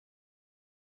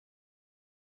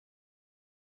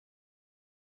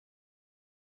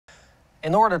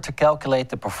In order to calculate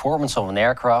the performance of an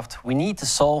aircraft, we need to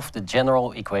solve the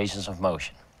general equations of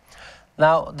motion.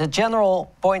 Now, the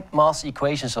general point mass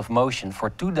equations of motion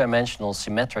for two-dimensional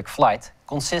symmetric flight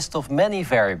consist of many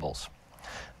variables.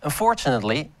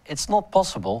 Unfortunately, it's not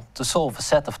possible to solve a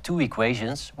set of two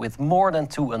equations with more than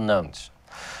two unknowns.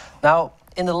 Now,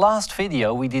 in the last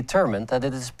video, we determined that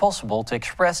it is possible to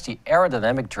express the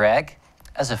aerodynamic drag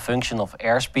as a function of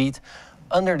airspeed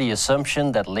under the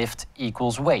assumption that lift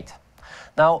equals weight.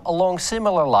 Now, along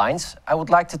similar lines, I would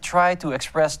like to try to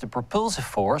express the propulsive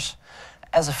force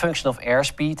as a function of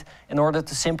airspeed in order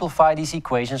to simplify these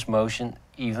equations of motion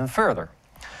even further.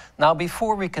 Now,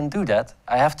 before we can do that,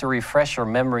 I have to refresh your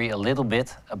memory a little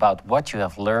bit about what you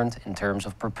have learned in terms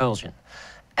of propulsion.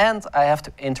 And I have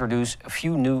to introduce a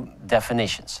few new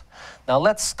definitions. Now,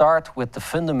 let's start with the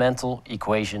fundamental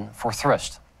equation for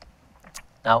thrust.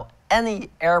 Now, any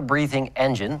air-breathing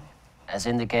engine, as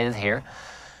indicated here,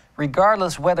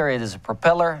 regardless whether it is a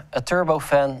propeller, a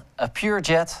turbofan, a pure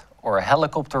jet, or a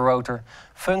helicopter rotor,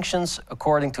 functions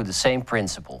according to the same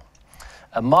principle.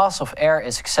 A mass of air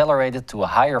is accelerated to a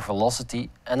higher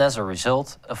velocity, and as a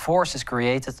result, a force is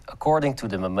created according to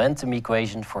the momentum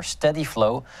equation for steady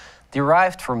flow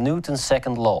derived from Newton's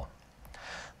second law.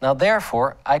 Now,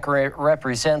 therefore, I can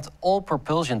represent all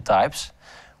propulsion types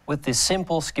with this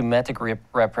simple schematic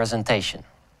representation.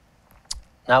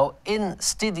 Now, in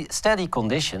steady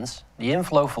conditions, the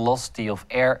inflow velocity of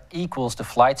air equals the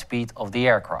flight speed of the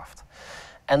aircraft.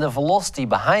 And the velocity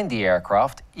behind the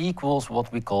aircraft equals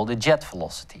what we call the jet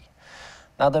velocity.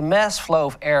 Now, the mass flow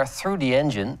of air through the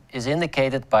engine is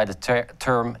indicated by the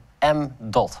term m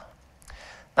dot.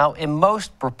 Now, in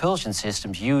most propulsion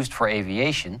systems used for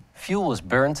aviation, fuel is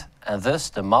burned, and thus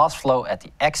the mass flow at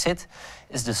the exit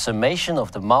is the summation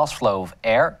of the mass flow of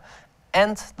air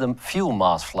and the fuel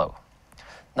mass flow.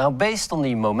 Now, based on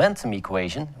the momentum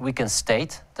equation, we can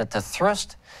state that the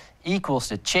thrust equals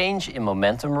the change in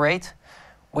momentum rate,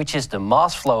 which is the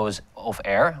mass flow of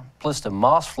air plus the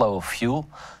mass flow of fuel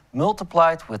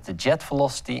multiplied with the jet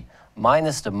velocity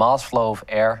minus the mass flow of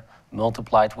air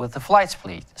multiplied with the flight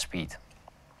speed.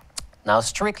 Now,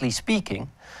 strictly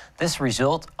speaking, this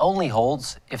result only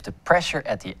holds if the pressure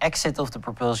at the exit of the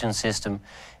propulsion system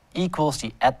equals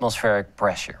the atmospheric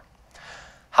pressure.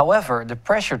 However, the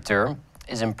pressure term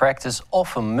is in practice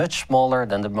often much smaller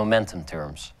than the momentum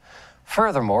terms.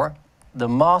 Furthermore, the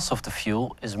mass of the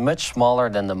fuel is much smaller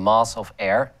than the mass of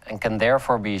air and can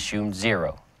therefore be assumed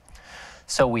zero.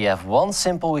 So we have one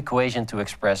simple equation to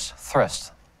express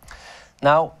thrust.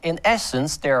 Now, in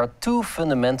essence, there are two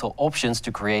fundamental options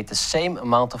to create the same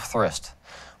amount of thrust.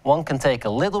 One can take a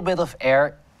little bit of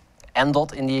air, m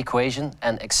dot in the equation,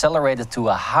 and accelerate it to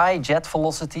a high jet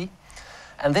velocity,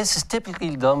 and this is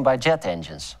typically done by jet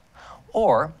engines.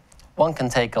 Or one can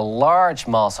take a large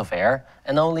mass of air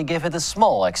and only give it a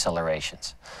small acceleration,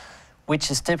 which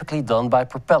is typically done by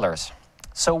propellers.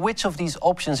 So which of these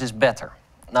options is better?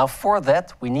 Now, for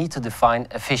that, we need to define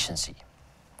efficiency.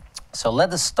 So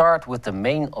let us start with the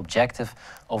main objective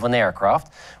of an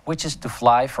aircraft, which is to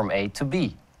fly from A to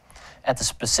B at a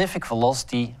specific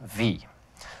velocity v.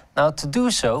 Now, to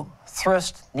do so,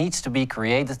 thrust needs to be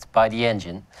created by the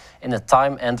engine in a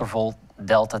time interval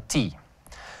delta t.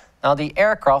 Now, the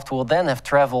aircraft will then have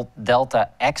traveled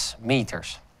Delta-X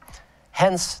meters.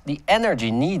 Hence, the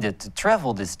energy needed to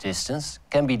travel this distance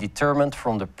can be determined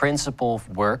from the principle of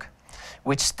work,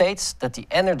 which states that the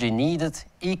energy needed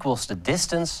equals the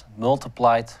distance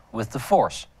multiplied with the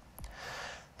force.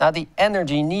 Now, the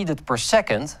energy needed per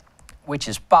second, which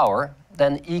is power,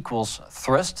 then equals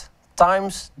thrust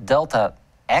times delta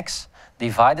x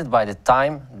divided by the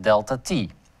time delta t.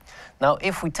 Now,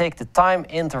 if we take the time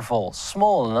interval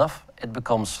small enough, it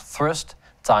becomes thrust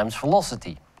times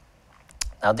velocity.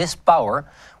 Now, this power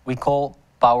we call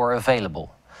power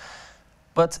available.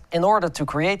 But in order to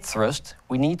create thrust,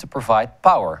 we need to provide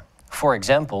power, for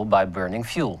example, by burning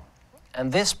fuel.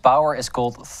 And this power is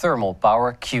called thermal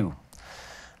power, Q.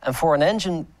 And for an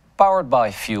engine powered by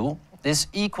fuel, this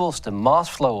equals the mass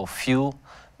flow of fuel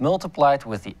multiplied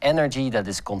with the energy that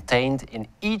is contained in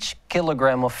each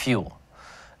kilogram of fuel,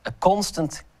 a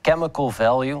constant chemical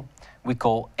value we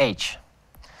call H.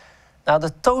 Now,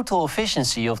 the total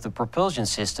efficiency of the propulsion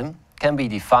system can be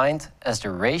defined as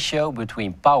the ratio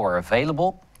between power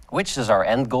available, which is our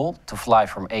end goal, to fly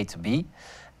from A to B,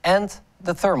 and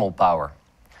the thermal power.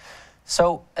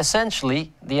 So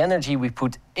essentially, the energy we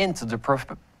put into the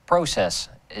process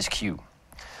is Q.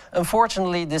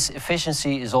 Unfortunately, this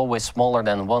efficiency is always smaller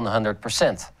than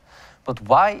 100%. But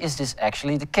why is this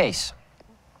actually the case?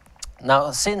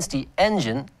 Now, since the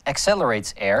engine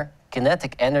accelerates air,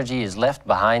 kinetic energy is left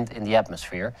behind in the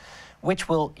atmosphere, which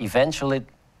will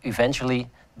eventually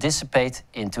dissipate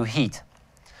into heat.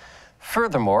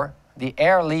 Furthermore, the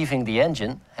air leaving the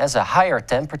engine has a higher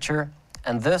temperature,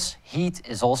 and thus heat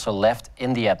is also left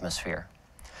in the atmosphere.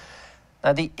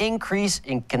 Now, the increase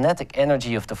in kinetic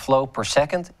energy of the flow per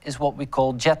second is what we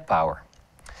call jet power.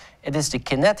 It is the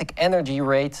kinetic energy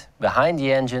rate behind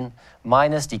the engine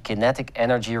minus the kinetic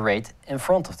energy rate in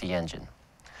front of the engine.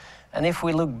 And if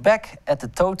we look back at the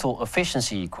total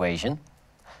efficiency equation,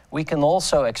 we can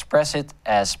also express it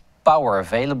as power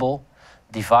available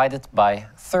divided by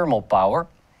thermal power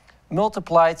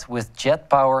multiplied with jet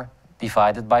power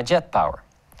divided by jet power.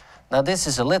 Now, this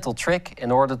is a little trick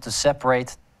in order to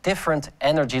separate different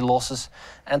energy losses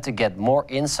and to get more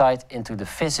insight into the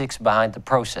physics behind the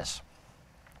process.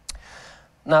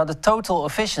 Now, the total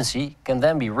efficiency can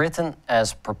then be written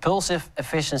as propulsive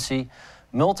efficiency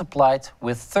multiplied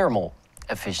with thermal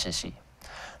efficiency.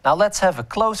 Now, let's have a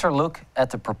closer look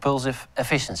at the propulsive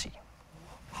efficiency.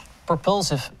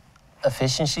 Propulsive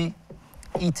efficiency,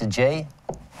 E to J,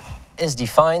 is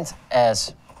defined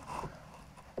as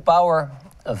power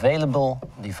available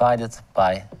divided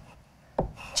by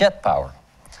jet power.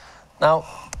 Now,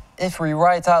 if we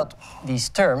write out these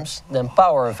terms, then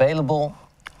power available,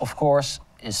 of course,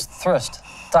 is thrust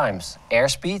times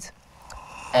airspeed,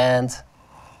 and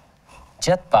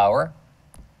jet power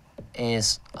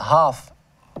is half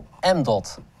m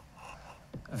dot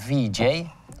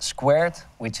Vj squared,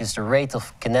 which is the rate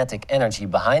of kinetic energy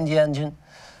behind the engine,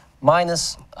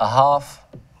 minus a half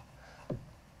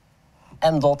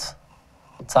m dot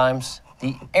times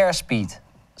the airspeed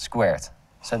squared,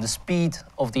 so the speed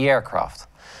of the aircraft.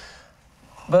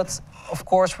 But of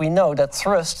course we know that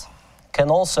thrust can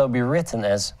also be written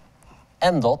as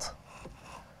m dot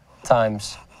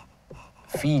times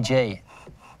Vj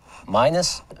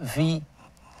minus V,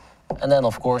 and then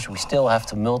of course we still have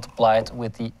to multiply it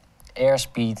with the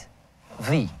airspeed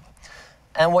V.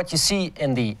 And what you see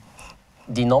in the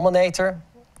denominator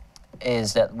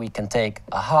is that we can take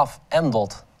a half m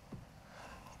dot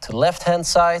to the left-hand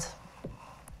side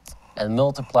and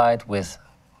multiply it with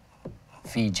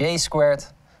Vj squared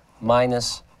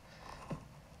minus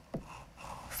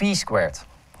V squared.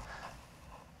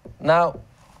 Now,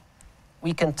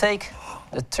 we can take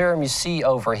the term you see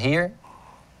over here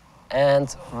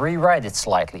and rewrite it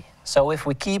slightly. So if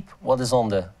we keep what is on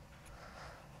the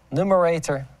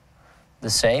numerator the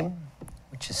same,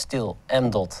 which is still m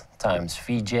dot times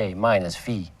Vj minus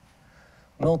V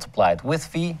multiplied with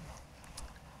V,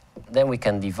 then we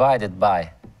can divide it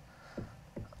by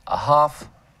a half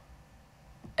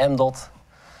m dot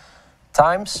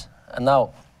times, and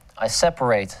now I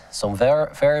separate some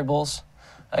variables.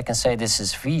 I can say this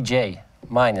is Vj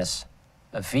minus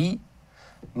a V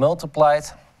multiplied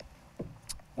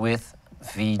with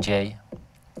Vj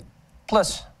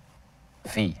plus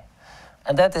V.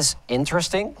 And that is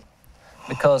interesting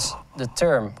because the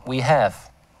term we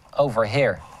have over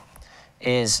here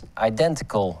is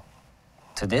identical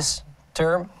to this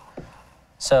term,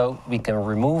 so we can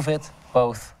remove it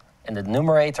both in the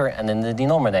numerator and in the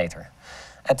denominator.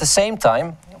 At the same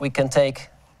time, we can take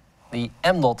the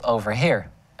m dot over here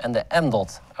and the m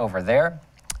dot over there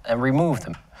and remove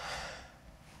them.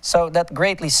 So that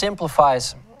greatly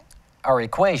simplifies our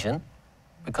equation,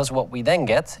 because what we then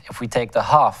get, if we take the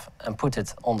half and put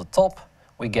it on the top,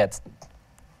 we get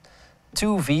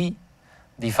 2V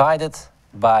divided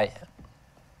by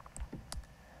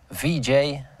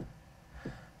Vj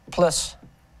plus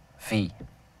V.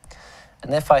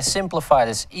 And if I simplify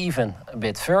this even a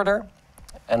bit further,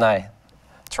 and I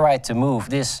try to move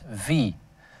this V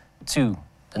to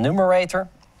the numerator,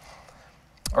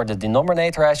 or the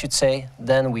denominator I should say,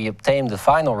 then we obtain the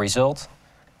final result,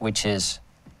 which is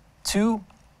 2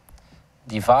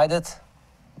 divided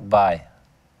by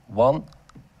 1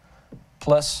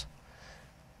 plus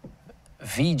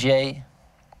Vj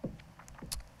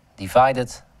divided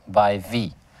by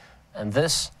V. And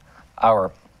thus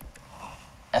our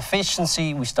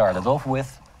efficiency we started off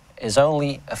with is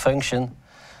only a function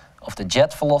of the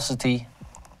jet velocity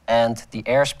and the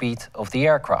airspeed of the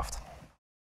aircraft.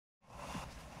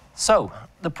 So,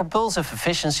 the propulsive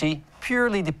efficiency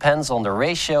purely depends on the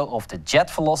ratio of the jet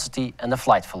velocity and the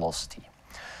flight velocity.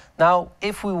 Now,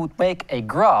 if we would make a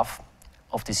graph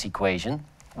of this equation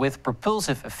with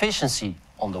propulsive efficiency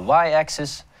on the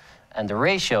y-axis and the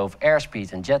ratio of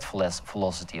airspeed and jet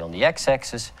velocity on the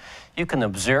x-axis, you can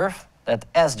observe that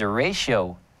as the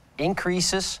ratio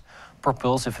increases,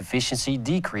 propulsive efficiency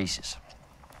decreases.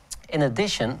 In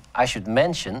addition, I should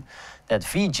mention that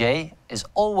Vj is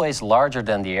always larger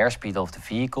than the airspeed of the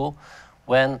vehicle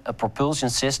when a propulsion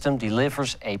system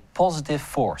delivers a positive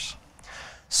force.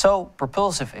 So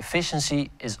propulsive efficiency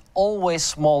is always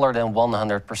smaller than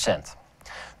 100%.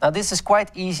 Now this is quite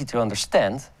easy to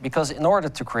understand because in order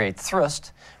to create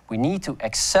thrust, we need to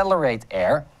accelerate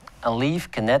air and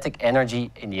leave kinetic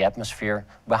energy in the atmosphere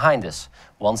behind us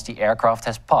once the aircraft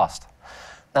has passed.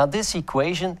 Now this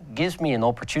equation gives me an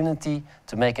opportunity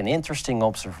to make an interesting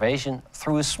observation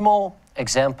through a small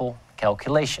example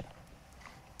calculation.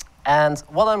 And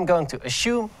what I'm going to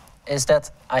assume is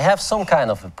that I have some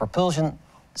kind of a propulsion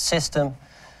system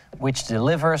which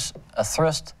delivers a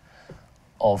thrust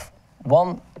of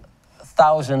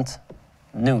 1,000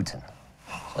 Newton.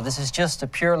 So this is just a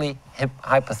purely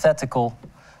hypothetical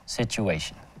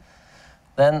situation.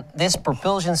 Then this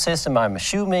propulsion system, I'm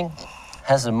assuming,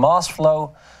 has a mass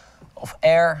flow of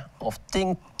air of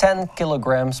 10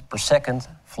 kilograms per second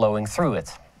flowing through it.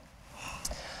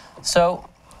 So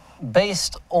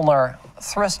based on our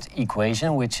thrust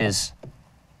equation, which is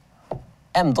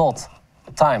m dot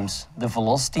times the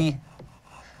velocity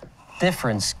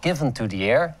difference given to the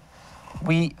air,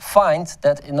 we find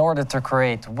that in order to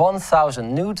create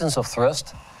 1,000 newtons of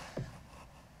thrust,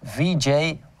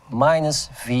 Vj minus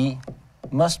V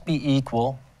must be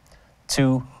equal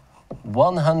to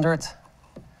 100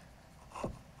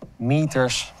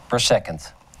 meters per second.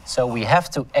 So we have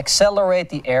to accelerate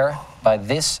the air by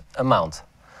this amount.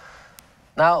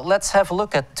 Now let's have a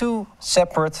look at two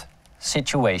separate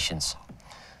situations.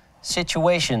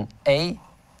 Situation A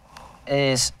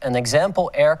is an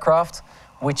example aircraft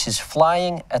which is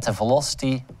flying at a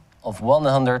velocity of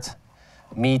 100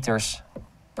 meters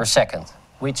per second,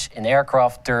 which in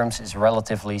aircraft terms is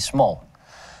relatively small.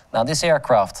 Now this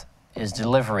aircraft is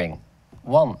delivering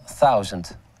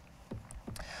 1,000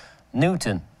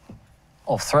 Newton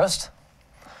of thrust,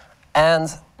 and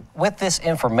with this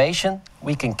information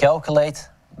we can calculate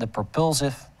the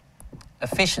propulsive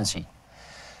efficiency.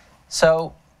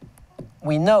 So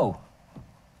we know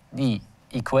the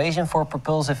equation for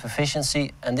propulsive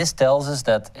efficiency, and this tells us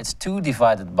that it's 2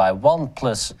 divided by 1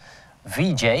 plus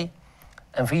Vj,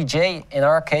 and Vj in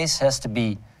our case has to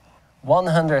be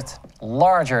 100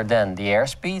 larger than the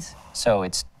airspeed, so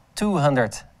it's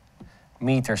 200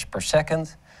 meters per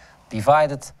second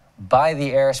divided by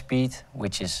the airspeed,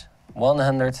 which is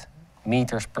 100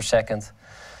 meters per second.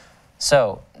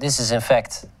 So this is in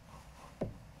fact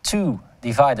 2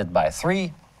 divided by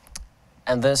 3,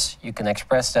 and thus you can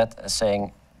express that as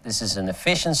saying this is an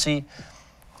efficiency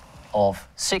of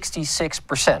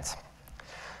 66%.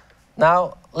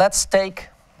 Now let's take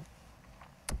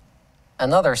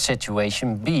another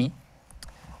situation B,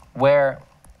 where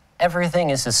everything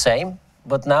is the same,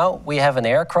 but now we have an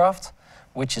aircraft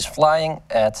which is flying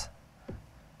at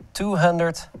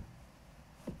 200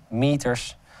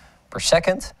 meters per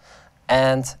second,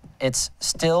 and it's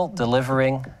still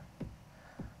delivering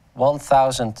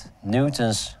 1,000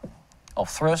 newtons of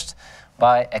thrust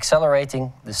by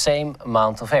accelerating the same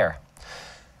amount of air.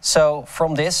 So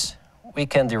from this we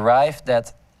can derive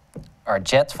that our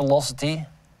jet velocity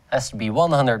has to be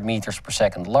 100 meters per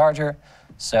second larger,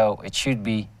 so it should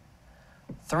be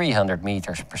 300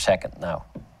 meters per second now.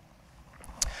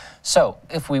 So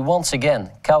if we once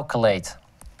again calculate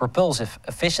propulsive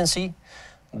efficiency,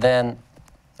 then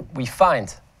we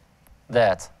find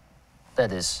that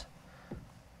that is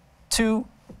 2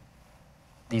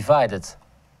 divided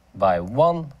by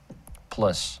 1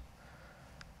 plus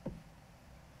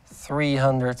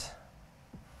 300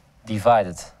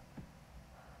 divided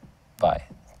by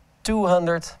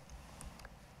 200,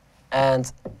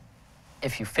 and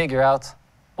if you figure out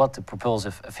what the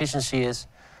propulsive efficiency is,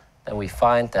 then we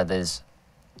find that is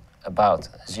about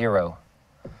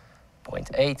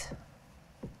 0.8,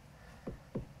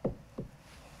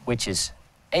 which is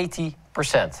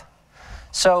 80%.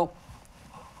 So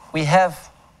we have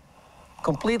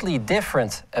completely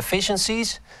different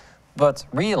efficiencies, but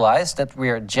realize that we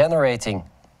are generating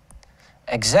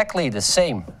exactly the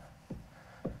same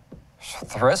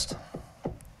thrust,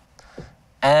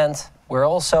 and we're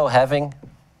also having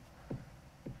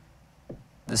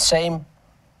the same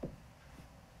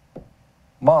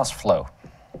mass flow.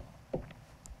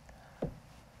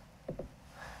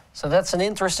 So that's an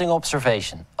interesting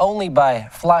observation. Only by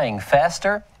flying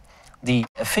faster, the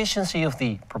efficiency of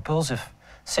the propulsive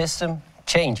system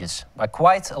changes by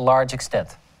quite a large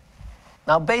extent.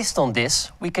 Now, based on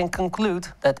this, we can conclude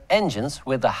that engines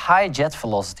with the high jet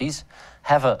velocities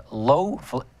have a low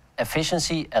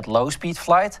efficiency at low speed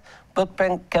flight, but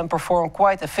can perform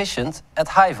quite efficient at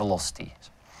high velocities.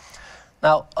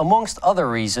 Now, amongst other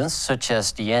reasons, such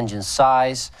as the engine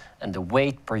size and the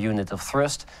weight per unit of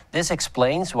thrust, this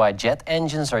explains why jet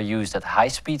engines are used at high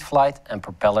speed flight and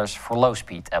propellers for low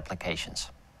speed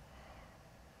applications.